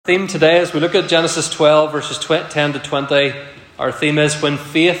Theme today, as we look at Genesis 12, verses 10 to 20, our theme is when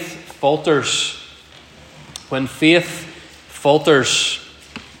faith falters. When faith falters.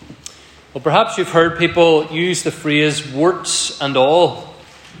 Well, perhaps you've heard people use the phrase warts and all.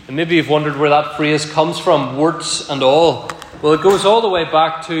 And maybe you've wondered where that phrase comes from, warts and all. Well, it goes all the way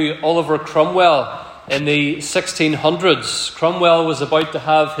back to Oliver Cromwell in the 1600s. Cromwell was about to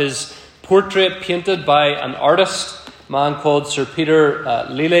have his portrait painted by an artist, a man called Sir Peter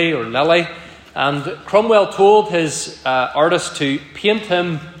Lely, and Cromwell told his artist to paint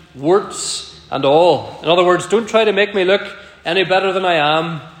him warts and all. In other words, don't try to make me look any better than I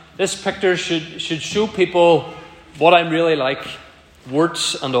am. This picture should show people what I'm really like,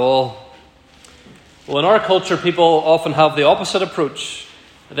 warts and all. Well, in our culture, people often have the opposite approach.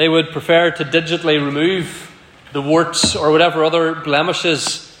 They would prefer to digitally remove the warts or whatever other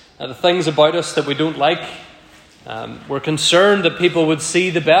blemishes, the things about us that we don't like. We're concerned that people would see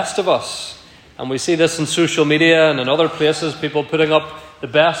the best of us. And we see this in social media and in other places, people putting up the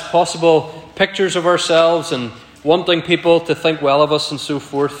best possible pictures of ourselves and wanting people to think well of us and so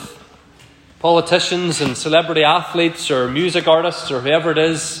forth. Politicians and celebrity athletes or music artists or whoever it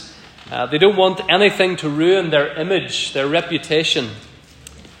is, they don't want anything to ruin their image, their reputation.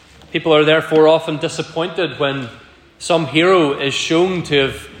 People are therefore often disappointed when some hero is shown to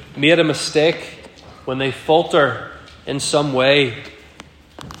have made a mistake, when they falter in some way.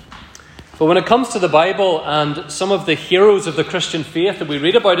 But when it comes to the Bible and some of the heroes of the Christian faith that we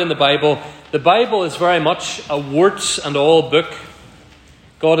read about in the Bible is very much a warts and all book.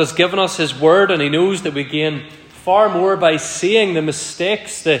 God has given us His Word, and He knows that we gain far more by seeing the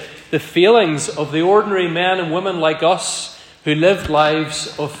mistakes, the failings of the ordinary men and women like us who lived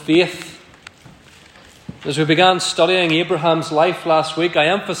lives of faith. As we began studying Abraham's life last week, I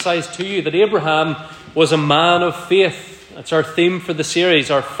emphasised to you that Abraham was a man of faith. That's our theme for the series,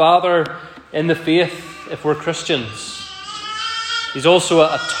 our father in the faith, if we're Christians. He's also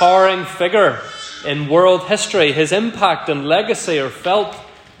a towering figure in world history. His impact and legacy are felt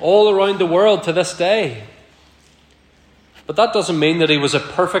all around the world to this day. But that doesn't mean that he was a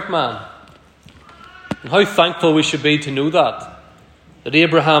perfect man. And how thankful we should be to know that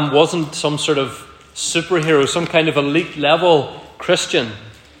Abraham wasn't some sort of superhero, some kind of elite level Christian.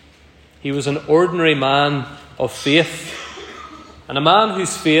 He was an ordinary man of faith, and a man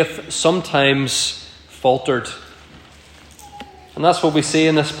whose faith sometimes faltered. And that's what we see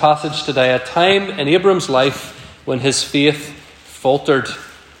in this passage today, a time in Abram's life when his faith faltered.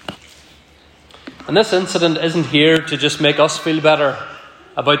 And this incident isn't here to just make us feel better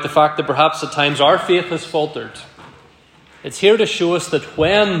about the fact that perhaps at times our faith has faltered. It's here to show us that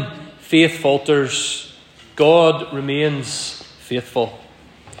when faith falters, God remains faithful.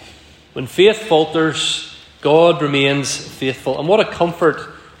 When faith falters, God remains faithful. And what a comfort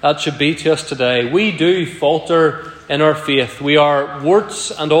that should be to us today. We do falter in our faith. We are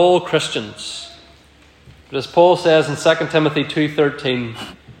warts and all Christians. But as Paul says in 2 Timothy 2:13,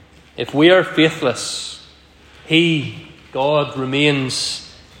 if we are faithless, He, God,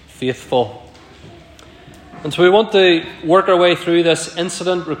 remains faithful. And so we want to work our way through this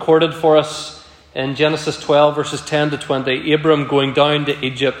incident recorded for us in Genesis 12, verses 10 to 20, Abram going down to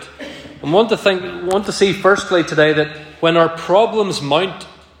Egypt. And want to see firstly today that when our problems mount,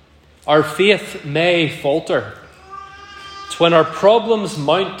 our faith may falter. It's when our problems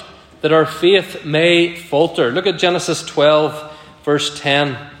mount that our faith may falter. Look at Genesis 12, verse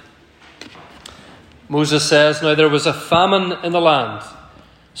 10. Moses says, "Now there was a famine in the land.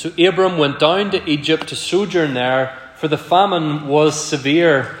 So Abram went down to Egypt to sojourn there, for the famine was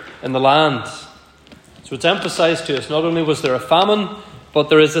severe in the land." So it's emphasized to us, not only was there a famine, but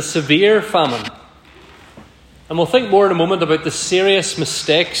there is a severe famine. And we'll think more in a moment about the serious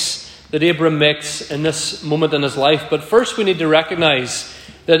mistakes that Abram makes in this moment in his life. But first we need to recognize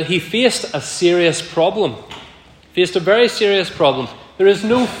that he faced a serious problem. Faced a very serious problem. There is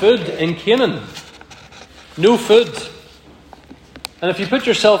no food in Canaan. No food. And if you put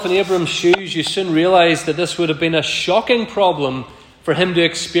yourself in Abram's shoes, you soon realize that this would have been a shocking problem for him to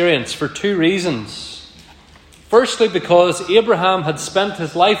experience for two reasons. Firstly, because Abraham had spent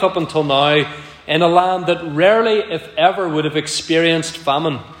his life up until now in a land that rarely, if ever, would have experienced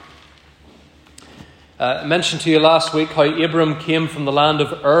famine. I mentioned to you last week how Abram came from the land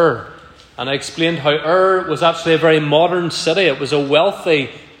of Ur. And I explained how Ur was actually a very modern city. It was a wealthy,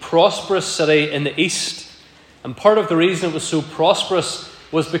 prosperous city in the east. And part of the reason it was so prosperous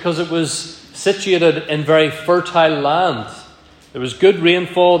was because it was situated in very fertile land. There was good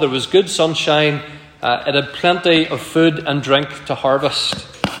rainfall, there was good sunshine, it had plenty of food and drink to harvest.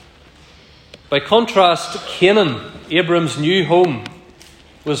 By contrast, Canaan, Abram's new home,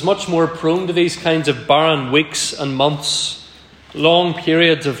 was much more prone to these kinds of barren weeks and months, long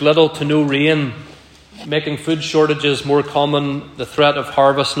periods of little to no rain, making food shortages more common, the threat of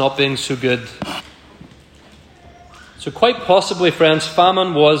harvest not being so good. So quite possibly, friends,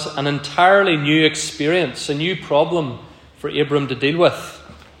 famine was an entirely new experience, a new problem for Abram to deal with.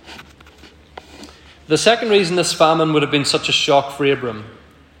 The second reason this famine would have been such a shock for Abram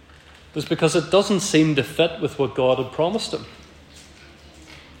was because it doesn't seem to fit with what God had promised him.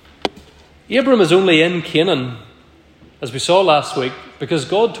 Abram is only in Canaan, as we saw last week, because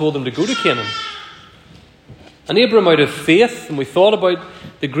God told him to go to Canaan. And Abram, out of faith, and we thought about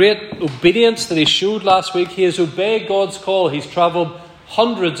the great obedience that he showed last week, he has obeyed God's call. He's travelled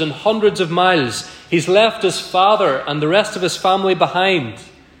hundreds and hundreds of miles. He's left his father and the rest of his family behind,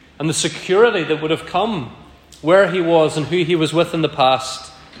 and the security that would have come where he was and who he was with in the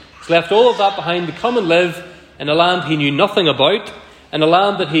past. He's left all of that behind to come and live in a land he knew nothing about, in a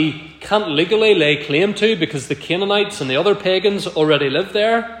land that he can't legally lay claim to because the Canaanites and the other pagans already live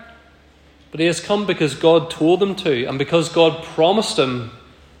there. But he has come because God told him to, and because God promised him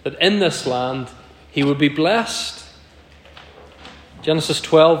that in this land he would be blessed. Genesis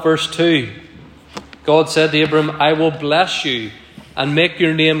 12 verse 2. God said to Abram, "I will bless you and make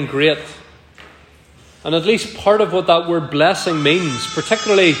your name great." And at least part of what that word blessing means,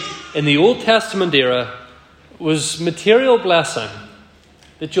 particularly in the Old Testament era, was material blessing.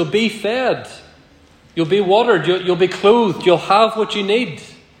 That you'll be fed, you'll be watered, you'll be clothed, you'll have what you need.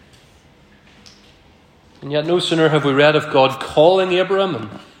 And yet no sooner have we read of God calling Abram and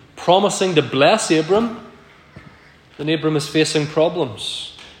promising to bless Abram than Abram is facing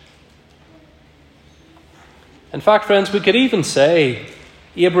problems. In fact, friends, we could even say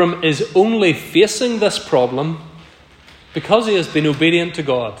Abram is only facing this problem because he has been obedient to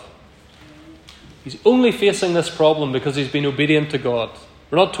God. He's only facing this problem because he's been obedient to God.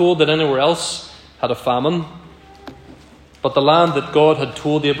 We're not told that anywhere else had a famine, but the land that God had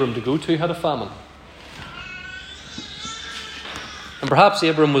told Abram to go to had a famine. And perhaps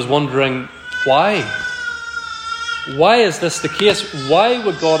Abram was wondering, why? Why is this the case? Why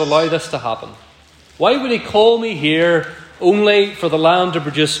would God allow this to happen? Why would he call me here only for the land to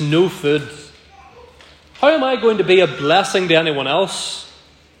produce no food? How am I going to be a blessing to anyone else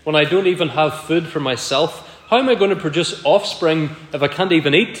when I don't even have food for myself? How am I going to produce offspring if I can't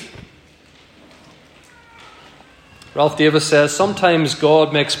even eat? Ralph Davis says, sometimes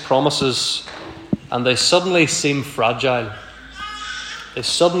God makes promises and they suddenly seem fragile. They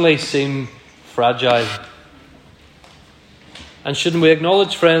suddenly seem fragile. And shouldn't we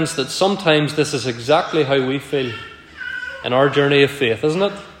acknowledge, friends, that sometimes this is exactly how we feel in our journey of faith, isn't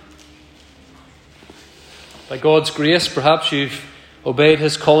it? By God's grace, perhaps you've obeyed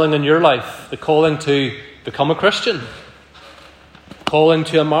his calling in your life, the calling to become a Christian, a calling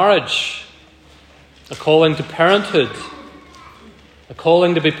to a marriage, a calling to parenthood, a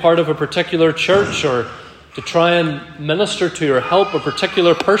calling to be part of a particular church or to try and minister to or help a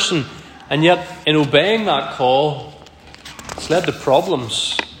particular person, and yet in obeying that call, it's led to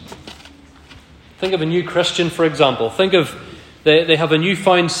problems. Think of a new Christian, for example. Think of they have a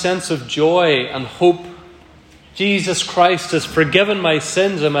newfound sense of joy and hope. Jesus Christ has forgiven my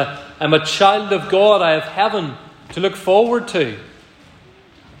sins. I'm a child of God. I have heaven to look forward to. And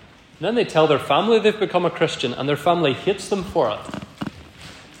then they tell their family they've become a Christian, and their family hates them for it.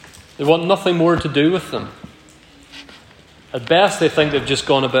 They want nothing more to do with them. At best, they think they've just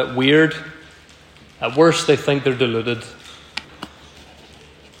gone a bit weird. At worst, they think they're deluded.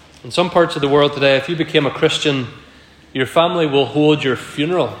 In some parts of the world today, if you became a Christian, your family will hold your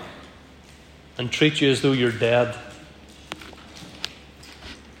funeral and treat you as though you're dead.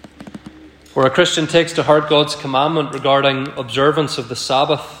 Where a Christian takes to heart God's commandment regarding observance of the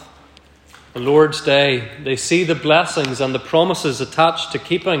Sabbath, the Lord's Day, they see the blessings and the promises attached to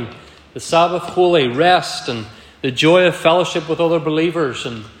keeping the Sabbath holy, rest and the joy of fellowship with other believers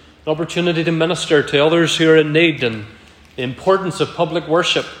and an opportunity to minister to others who are in need and the importance of public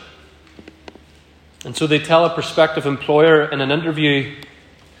worship. And so they tell a prospective employer in an interview,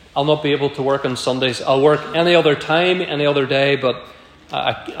 I'll not be able to work on Sundays. I'll work any other time, any other day, but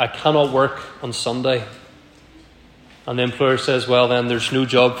I cannot work on Sunday. And the employer says, well then, there's no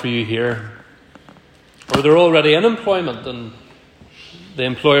job for you here. Or they're already in employment and the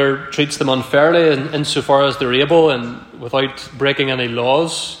employer treats them unfairly insofar as they're able and without breaking any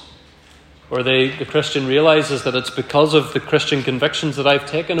laws. Or the Christian realizes that it's because of the Christian convictions that I've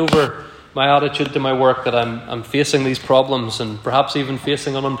taken over my attitude to my work that I'm facing these problems and perhaps even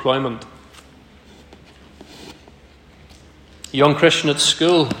facing unemployment. A young Christian at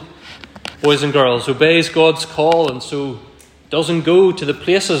school, boys and girls, obeys God's call and so doesn't go to the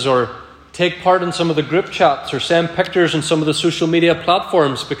places or take part in some of the group chats or send pictures on some of the social media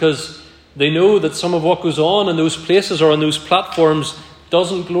platforms because they know that some of what goes on in those places or on those platforms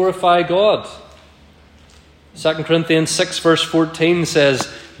doesn't glorify God. 2 Corinthians 6 verse 14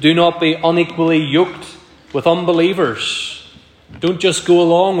 says, "Do not be unequally yoked with unbelievers." Don't just go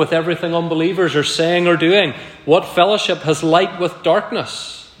along with everything unbelievers are saying or doing. What fellowship has light with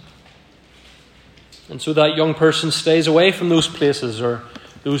darkness? And so that young person stays away from those places or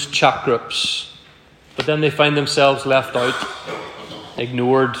those chat groups. But then they find themselves left out,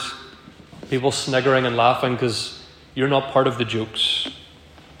 ignored, people sniggering and laughing because you're not part of the jokes.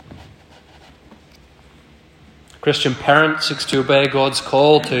 A Christian parent seeks to obey God's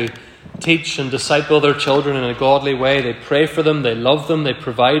call to teach and disciple their children in a godly way. They pray for them, they love them, they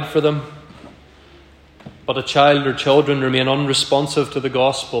provide for them. But a child or children remain unresponsive to the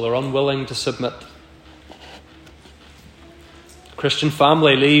gospel or unwilling to submit. A Christian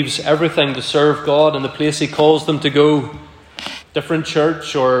family leaves everything to serve God in the place He calls them to go. Different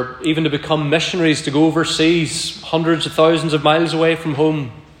church, or even to become missionaries, to go overseas, hundreds of thousands of miles away from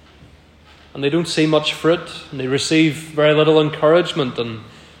home. And they don't see much fruit, and they receive very little encouragement, and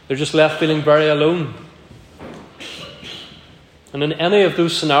they're just left feeling very alone. And in any of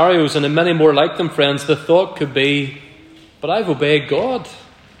those scenarios, and in many more like them, friends, the thought could be, but I've obeyed God.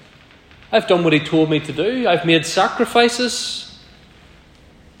 I've done what He told me to do. I've made sacrifices.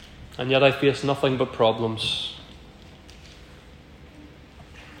 And yet I face nothing but problems.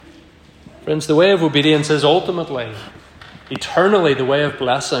 Friends, the way of obedience is ultimately, eternally the way of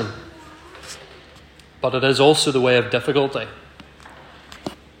blessing. But it is also the way of difficulty.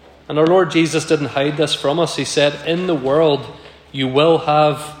 And our Lord Jesus didn't hide this from us. He said, in the world you will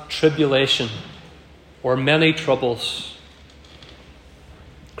have tribulation or many troubles.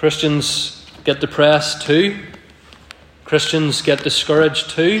 Christians get depressed too. Christians get discouraged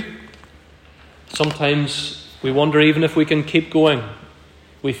too. Sometimes we wonder even if we can keep going.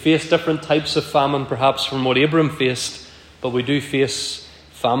 We face different types of famine perhaps from what Abram faced, but we do face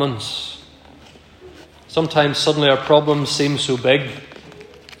famines. Sometimes suddenly our problems seem so big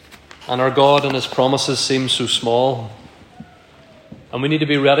and our God and His promises seem so small. And we need to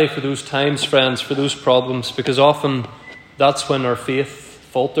be ready for those times, friends, for those problems, because often that's when our faith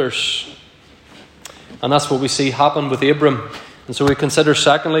falters. And that's what we see happen with Abram. And so we consider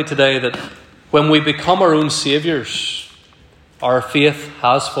secondly today that when we become our own saviours, our faith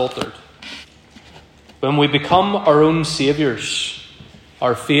has faltered. When we become our own saviours,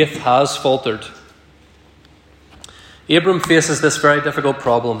 our faith has faltered. Abram faces this very difficult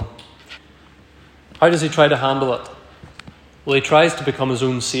problem. How does he try to handle it? Well, he tries to become his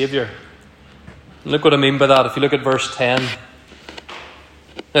own saviour. And look what I mean by that. If you look at verse 10.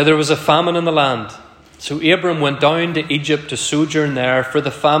 Now there was a famine in the land. So Abram went down to Egypt to sojourn there, for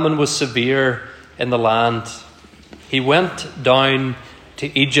the famine was severe in the land. He went down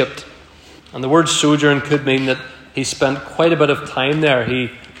to Egypt. And the word sojourn could mean that he spent quite a bit of time there.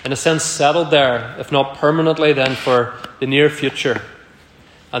 He, in a sense, settled there, if not permanently, then for the near future.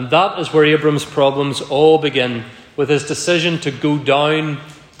 And that is where Abram's problems all begin, with his decision to go down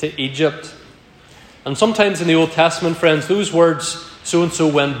to Egypt. And sometimes in the Old Testament, friends, those words, so-and-so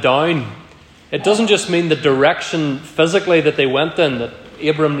went down, it doesn't just mean the direction physically that they went in, that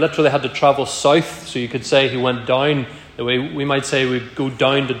Abram literally had to travel south, so you could say he went down, the way we might say we go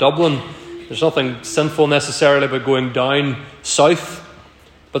down to Dublin. There's nothing sinful necessarily about going down south.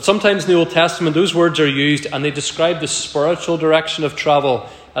 But sometimes in the Old Testament, those words are used and they describe the spiritual direction of travel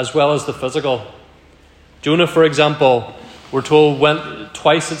as well as the physical. Jonah, for example, we're told went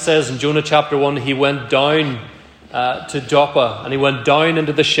twice, it says in Jonah chapter 1, he went down to Joppa, and he went down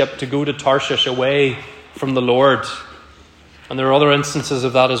into the ship to go to Tarshish away from the Lord. And there are other instances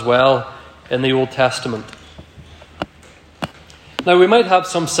of that as well in the Old Testament. Now we might have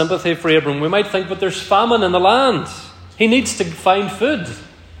some sympathy for Abram. We might think, but there's famine in the land. He needs to find food.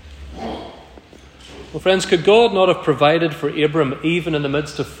 Well, friends, could God not have provided for Abram even in the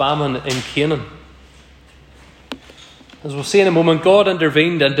midst of famine in Canaan? As we'll see in a moment, God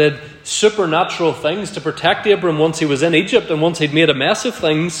intervened and did supernatural things to protect Abram once he was in Egypt and once he'd made a mess of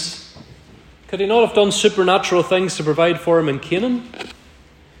things. Could He not have done supernatural things to provide for him in Canaan?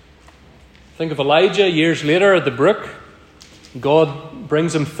 Think of Elijah years later at the brook. God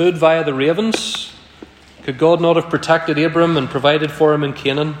brings him food via the ravens. Could God not have protected Abram and provided for him in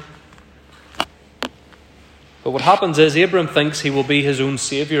Canaan? But what happens is Abram thinks he will be his own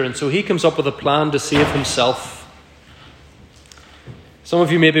saviour, and so he comes up with a plan to save himself. Some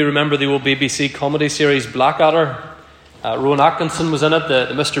of you maybe remember the old BBC comedy series Blackadder. Rowan Atkinson was in it,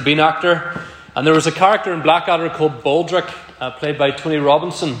 the Mr. Bean actor. And there was a character in Blackadder called Baldric. played by Tony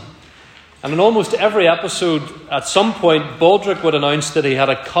Robinson. And in almost every episode, at some point, Baldric would announce that he had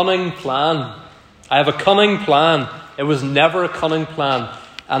a cunning plan. I have a cunning plan. It was never a cunning plan.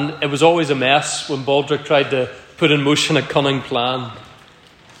 And it was always a mess when Baldric tried to put in motion a cunning plan.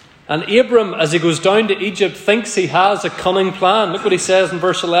 And Abram, as he goes down to Egypt, thinks he has a cunning plan. Look what he says in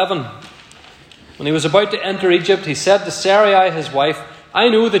verse 11. When he was about to enter Egypt, he said to Sarai, his wife, I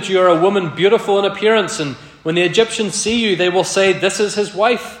know that you are a woman beautiful in appearance, and when the Egyptians see you, they will say, this is his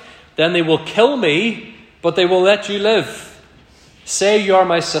wife. Then they will kill me, but they will let you live. Say you are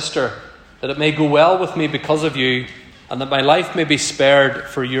my sister, that it may go well with me because of you, and that my life may be spared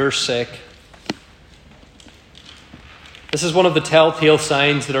for your sake. This is one of the telltale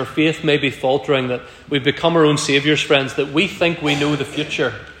signs that our faith may be faltering, that we've become our own saviours, friends, that we think we know the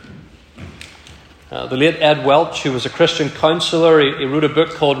future. The late Ed Welch, who was a Christian counsellor, he wrote a book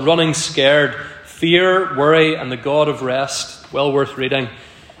called Running Scared, Fear, Worry and the God of Rest. Well worth reading.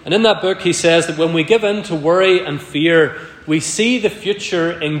 And in that book he says that when we give in to worry and fear, we see the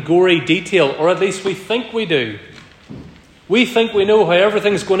future in gory detail, or at least we think we do. We think we know how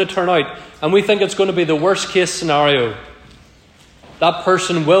everything's going to turn out, and we think it's going to be the worst case scenario. That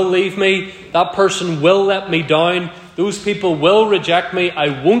person will leave me. That person will let me down. Those people will reject me.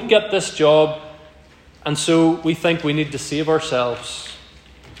 I won't get this job. And so we think we need to save ourselves.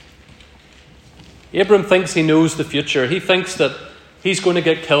 Abram thinks he knows the future. He thinks that he's going to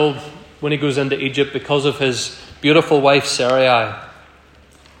get killed when he goes into Egypt because of his beautiful wife Sarai.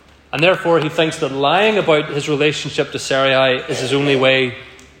 And therefore he thinks that lying about his relationship to Sarai is his only way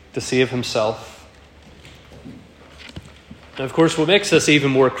to save himself. Now, of course, what makes this even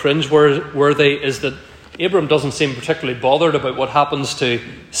more cringeworthy is that Abram doesn't seem particularly bothered about what happens to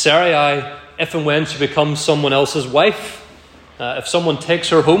Sarai if and when she becomes someone else's wife. If someone takes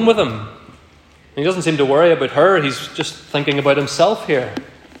her home with him. He doesn't seem to worry about her. He's just thinking about himself here.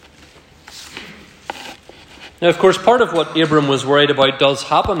 Now, of course, part of what Abram was worried about does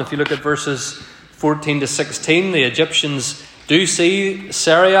happen. If you look at verses 14 to 16, the Egyptians do see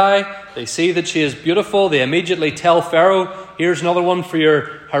Sarai. They see that she is beautiful. They immediately tell Pharaoh, here's another one for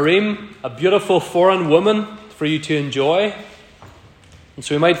your harem, a beautiful foreign woman for you to enjoy. And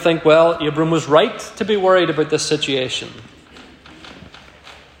so we might think, well, Abram was right to be worried about this situation.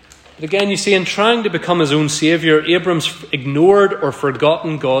 But again, you see, in trying to become his own saviour, Abram's ignored or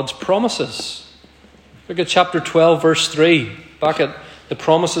forgotten God's promises. Look at chapter 12, verse 3, back at the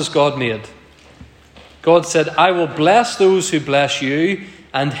promises God made. God said, I will bless those who bless you,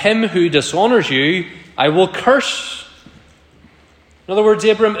 and him who dishonours you, I will curse. In other words,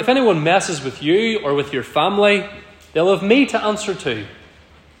 Abram, if anyone messes with you or with your family, they'll have me to answer to.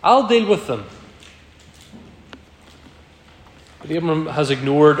 I'll deal with them. But Abram has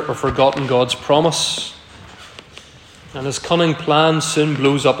ignored or forgotten God's promise, and his cunning plan soon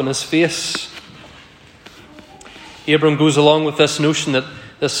blows up in his face. Abram goes along with this notion that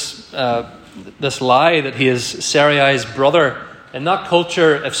this lie that he is Sarai's brother. In that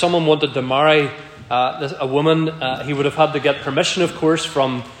culture, if someone wanted to marry a woman, he would have had to get permission, of course,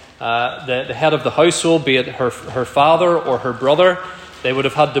 from the head of the household, be it her father or her brother. They would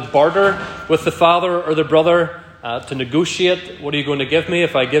have had to barter with the father or the brother to negotiate. What are you going to give me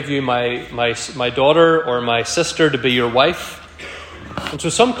if I give you my daughter or my sister to be your wife? And so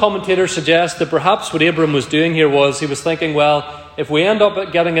some commentators suggest that perhaps what Abram was doing here was he was thinking, well, if we end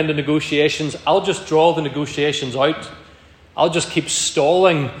up getting into negotiations, I'll just draw the negotiations out. I'll just keep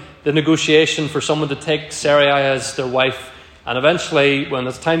stalling the negotiation for someone to take Sarai as their wife. And eventually, when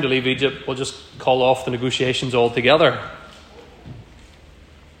it's time to leave Egypt, we'll just call off the negotiations altogether.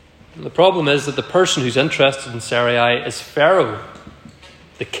 And the problem is that the person who's interested in Sarai is Pharaoh,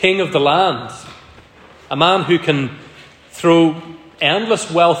 the king of the land. A man who can throw endless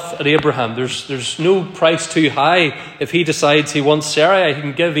wealth at Abraham. There's no price too high. If he decides he wants Sarai, he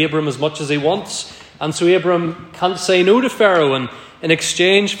can give Abram as much as he wants. And so Abram can't say no to Pharaoh. And in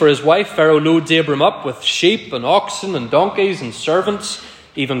exchange for his wife, Pharaoh loads Abram up with sheep and oxen and donkeys and servants,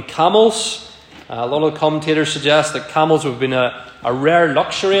 even camels. A lot of commentators suggest that camels would have been a rare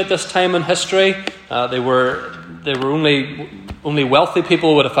luxury at this time in history. They were only wealthy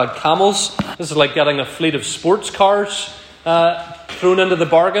people would have had camels. This is like getting a fleet of sports cars thrown into the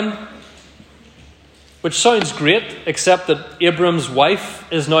bargain, which sounds great, except that Abram's wife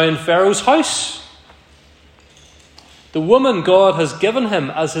is now in Pharaoh's house. The woman God has given him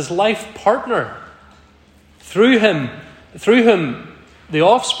as his life partner, through whom the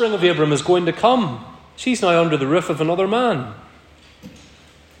offspring of Abram is going to come. She's now under the roof of another man.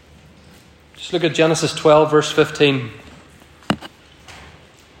 Just look at Genesis 12, verse 15.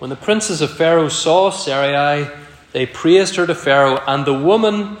 When the princes of Pharaoh saw Sarai, They praised her to Pharaoh, and the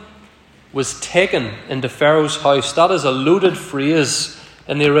woman was taken into Pharaoh's house. That is a loaded phrase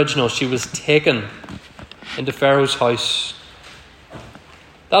in the original. She was taken into Pharaoh's house.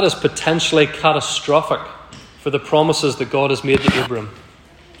 That is potentially catastrophic for the promises that God has made to Abram.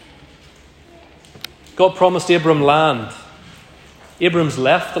 God promised Abram land. Abram's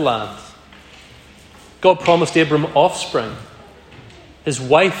left the land. God promised Abram offspring. His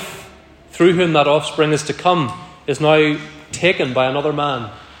wife, through whom that offspring is to come, is now taken by another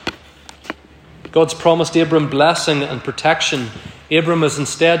man. God's promised Abram blessing and protection. Abram has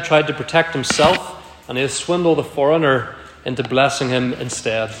instead tried to protect himself, and he has swindled a foreigner into blessing him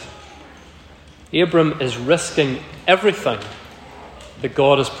instead. Abram is risking everything that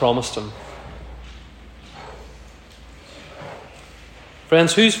God has promised him.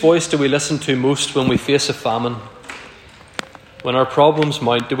 Friends, whose voice do we listen to most when we face a famine? When our problems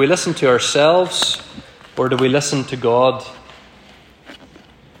mount, do we listen to ourselves or do we listen to God?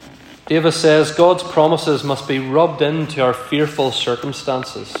 David says God's promises must be rubbed into our fearful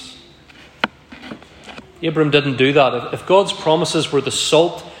circumstances. Abram didn't do that. If God's promises were the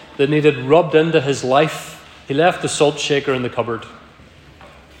salt that needed rubbed into his life, he left the salt shaker in the cupboard.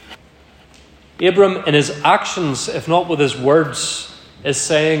 Abram, in his actions, if not with his words, is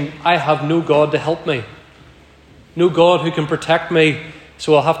saying, I have no God to help me. No God who can protect me,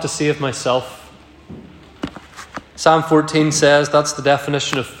 so I'll have to save myself. Psalm 14 says that's the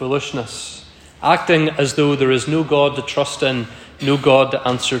definition of foolishness. Acting as though there is no God to trust in, no God to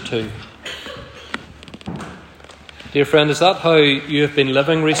answer to. Dear friend, is that how you have been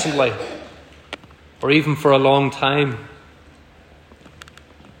living recently? Or even for a long time?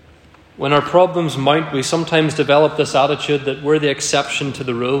 When our problems mount, we sometimes develop this attitude that we're the exception to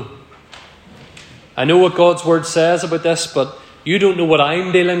the rule. I know what God's word says about this, but you don't know what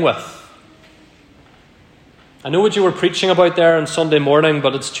I'm dealing with. I know what you were preaching about there on Sunday morning,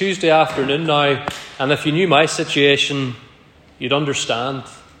 but it's Tuesday afternoon now, and if you knew my situation, you'd understand.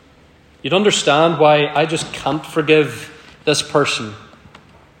 You'd understand why I just can't forgive this person,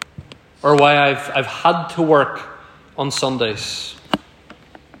 or why I've had to work on Sundays,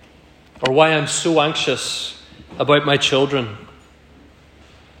 or why I'm so anxious about my children,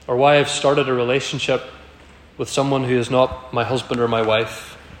 or why I've started a relationship with someone who is not my husband or my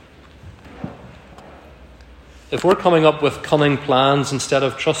wife. If we're coming up with cunning plans instead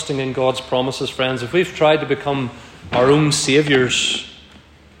of trusting in God's promises, friends, if we've tried to become our own saviours,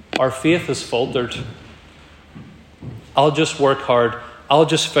 our faith has faltered. I'll just work hard. I'll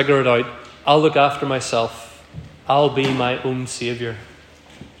just figure it out. I'll look after myself. I'll be my own saviour.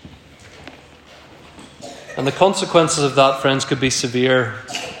 And the consequences of that, friends, could be severe,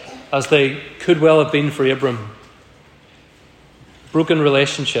 as they could well have been for Abram. Broken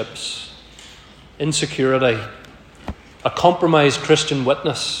relationships, insecurity, a compromised Christian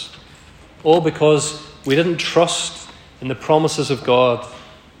witness, all because we didn't trust in the promises of God.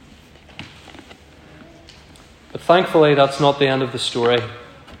 But thankfully, that's not the end of the story.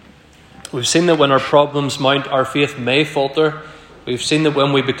 We've seen that when our problems mount, our faith may falter. We've seen that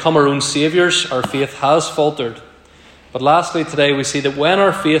when we become our own saviours, our faith has faltered. But lastly today, we see that when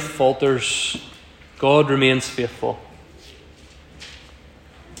our faith falters, God remains faithful.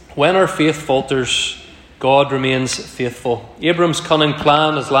 When our faith falters, God remains faithful. Abram's cunning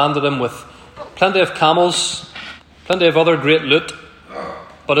plan has landed him with plenty of camels, plenty of other great loot,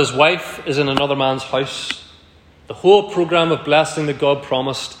 but his wife is in another man's house. The whole programme of blessing that God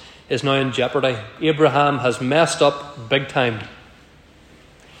promised is now in jeopardy. Abraham has messed up big time.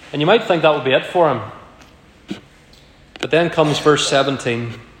 And you might think that would be it for him. But then comes verse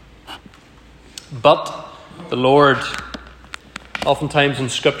 17. But the Lord. Oftentimes in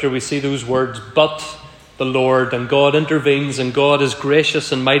Scripture we see those words, but the Lord, and God intervenes and God is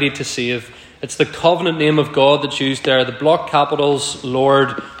gracious and mighty to save. It's the covenant name of God that's used there. The block capitals,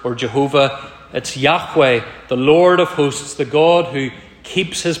 Lord or Jehovah. It's Yahweh, the Lord of hosts, the God who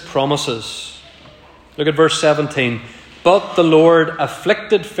keeps his promises. Look at verse 17. But the Lord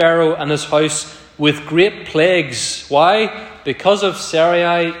afflicted Pharaoh and his house with great plagues. Why? Because of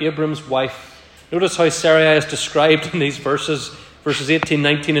Sarai, Abram's wife. Notice how Sarai is described in these verses 18,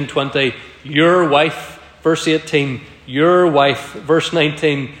 19 and 20. Your wife. Verse 18, your wife. Verse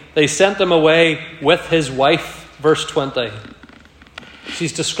 19, they sent him away with his wife. Verse 20.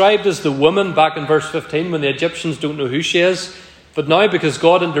 She's described as the woman back in verse 15 when the Egyptians don't know who she is. But now, because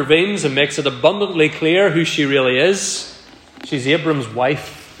God intervenes and makes it abundantly clear who she really is, she's Abram's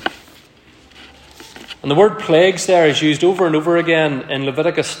wife. And the word plagues there is used over and over again in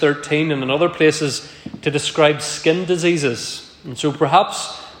Leviticus 13 and in other places to describe skin diseases. And so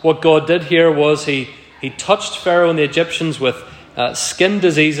perhaps what God did here was he He touched Pharaoh and the Egyptians with skin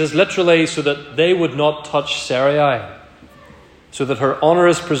diseases, literally so that they would not touch Sarai, so that her honour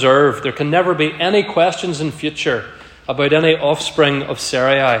is preserved. There can never be any questions in future about any offspring of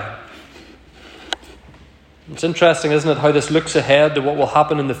Sarai. It's interesting, isn't it, how this looks ahead to what will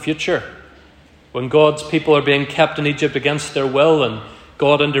happen in the future when God's people are being kept in Egypt against their will and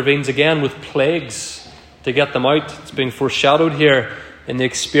God intervenes again with plagues to get them out. It's being foreshadowed here in the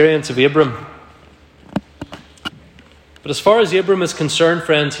experience of Abram. But as far as Abram is concerned,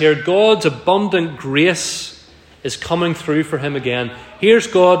 friends, here, God's abundant grace is coming through for him again. Here's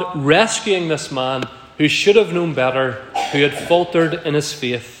God rescuing this man who should have known better, who had faltered in his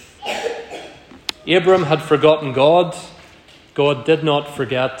faith. Abram had forgotten God. God did not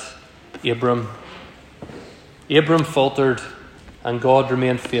forget Abram. Abram faltered and God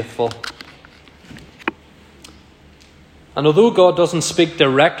remained faithful. And although God doesn't speak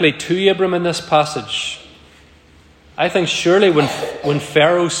directly to Abram in this passage, I think surely when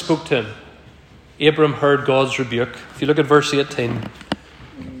Pharaoh spoke to him, Abram heard God's rebuke. If you look at verse 18.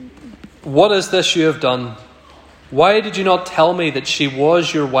 What is this you have done? Why did you not tell me that she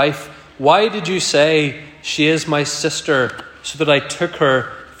was your wife? Why did you say, she is my sister, so that I took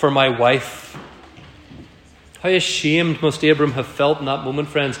her for my wife? How ashamed must Abram have felt in that moment,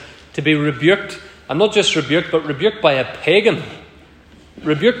 friends, to be rebuked. And not just rebuked, but rebuked by a pagan.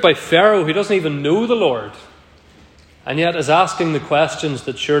 Rebuked by Pharaoh, who doesn't even know the Lord. And yet is asking the questions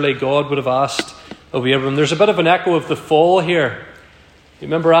that surely God would have asked of Abram. There's a bit of an echo of the fall here. You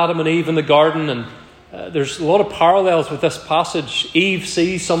remember Adam and Eve in the garden, and there's a lot of parallels with this passage. Eve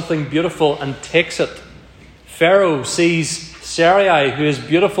sees something beautiful and takes it. Pharaoh sees Sarai, who is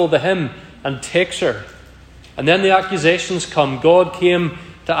beautiful to him, and takes her. And then the accusations come. God came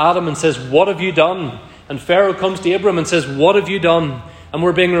to Adam and says, what have you done? And Pharaoh comes to Abram and says, what have you done? And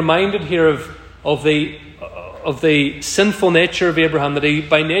we're being reminded here of the sinful nature of Abraham, that he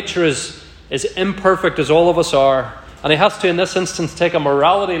by nature is imperfect as all of us are. And he has to, in this instance, take a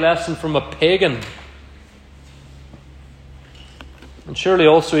morality lesson from a pagan. And surely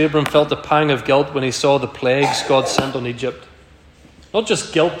also Abram felt a pang of guilt when he saw the plagues God sent on Egypt. Not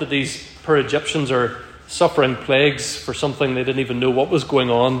just guilt that these poor Egyptians are suffering plagues for something they didn't even know what was going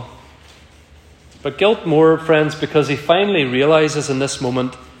on, but guilt more, friends, because he finally realizes in this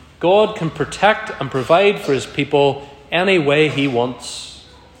moment God can protect and provide for his people any way he wants.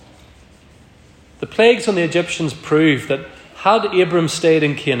 The plagues on the Egyptians prove that had Abram stayed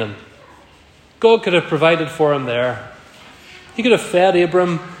in Canaan, God could have provided for him there. He could have fed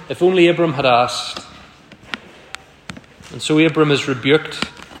Abram if only Abram had asked. And so Abram is rebuked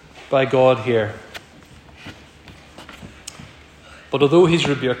by God here. But although he's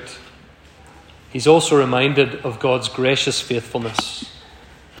rebuked, he's also reminded of God's gracious faithfulness.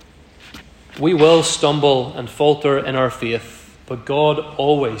 We will stumble and falter in our faith, but God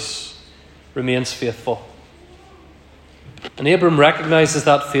always remains faithful. And Abram recognizes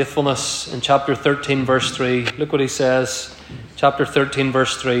that faithfulness in chapter 13, verse 3. Look what he says. Chapter 13,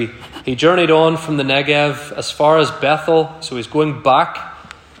 verse 3. He journeyed on from the Negev as far as Bethel, so he's going back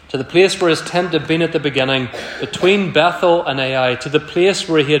to the place where his tent had been at the beginning, between Bethel and Ai, to the place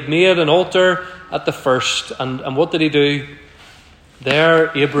where he had made an altar at the first. And what did he do? There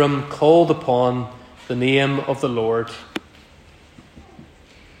Abram called upon the name of the Lord.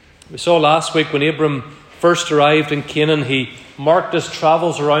 We saw last week when Abram first arrived in Canaan, he marked his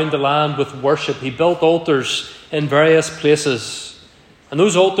travels around the land with worship. He built altars in various places. And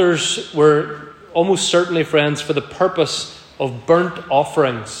those altars were almost certainly, friends, for the purpose of burnt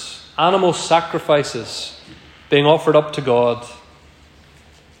offerings, animal sacrifices being offered up to God.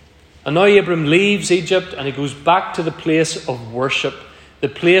 And now Abram leaves Egypt and he goes back to the place of worship, the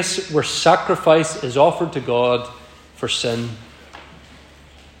place where sacrifice is offered to God for sin.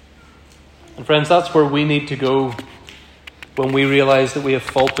 And friends, that's where we need to go when we realize that we have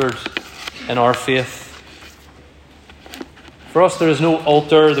faltered in our faith. For us, there is no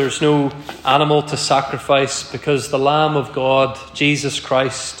altar, there's no animal to sacrifice, because the Lamb of God, Jesus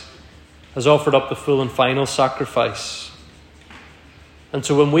Christ, has offered up the full and final sacrifice. And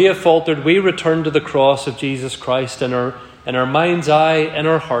so when we have faltered, we return to the cross of Jesus Christ in our mind's eye, in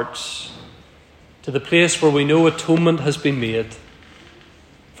our hearts, to the place where we know atonement has been made.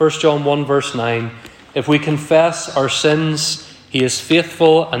 1 John 1 verse 9, if we confess our sins, he is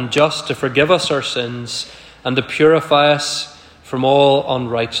faithful and just to forgive us our sins and to purify us from all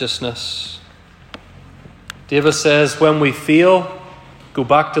unrighteousness. David says, when we fail, go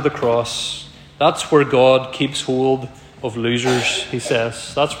back to the cross. That's where God keeps hold of losers, he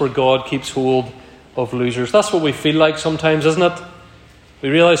says. That's where God keeps hold of losers. That's what we feel like sometimes, isn't it? We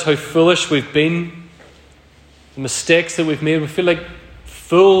realise how foolish we've been. the mistakes that we've made. We feel like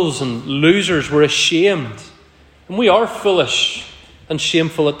fools and losers. We're ashamed. And we are foolish and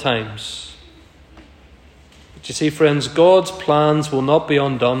shameful at times. But you see, friends, God's plans will not be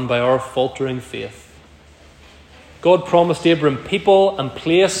undone by our faltering faith. God promised Abram people and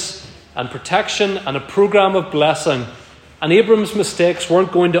place and protection and a program of blessing. And Abram's mistakes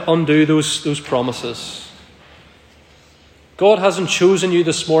weren't going to undo those promises. God hasn't chosen you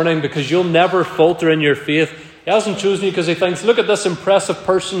this morning because you'll never falter in your faith. He hasn't chosen you because he thinks, look at this impressive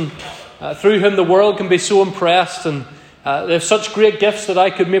person through whom the world can be so impressed, and they have such great gifts that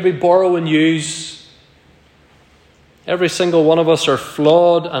I could maybe borrow and use. Every single one of us are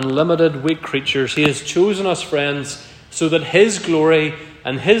flawed and limited, weak creatures. He has chosen us, friends, so that his glory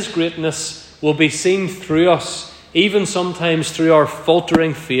and his greatness will be seen through us, even sometimes through our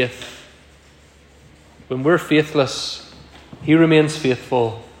faltering faith. When we're faithless, he remains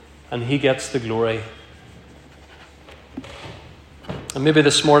faithful and he gets the glory. And maybe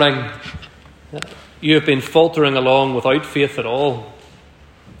this morning you have been faltering along without faith at all.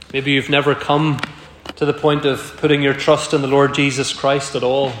 Maybe you've never come to the point of putting your trust in the Lord Jesus Christ at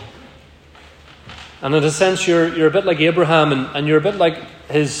all. And in a sense, you're a bit like Abraham, and you're a bit like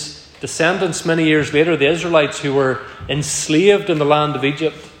his descendants many years later, the Israelites who were enslaved in the land of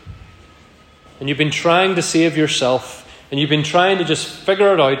Egypt. And you've been trying to save yourself, and you've been trying to just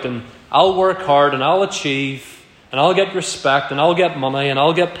figure it out, and I'll work hard, and I'll achieve, and I'll get respect, and I'll get money, and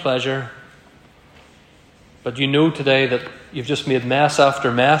I'll get pleasure. But you know today that you've just made mess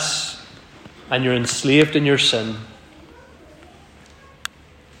after mess, and you're enslaved in your sin.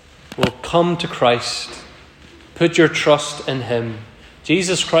 Well, come to Christ. Put your trust in him.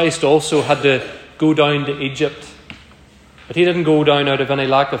 Jesus Christ also had to go down to Egypt. But he didn't go down out of any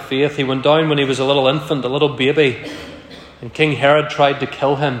lack of faith. He went down when he was a little infant, a little baby. And King Herod tried to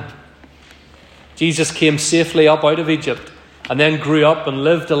kill him. Jesus came safely up out of Egypt and then grew up and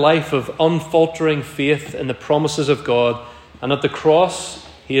lived a life of unfaltering faith in the promises of God. And at the cross,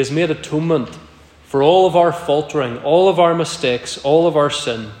 he has made atonement for all of our faltering, all of our mistakes, all of our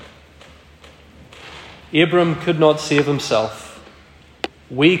sin. Abram could not save himself.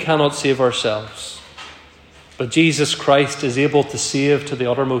 We cannot save ourselves. But Jesus Christ is able to save to the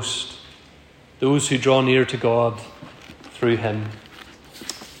uttermost those who draw near to God through him.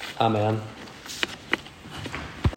 Amen.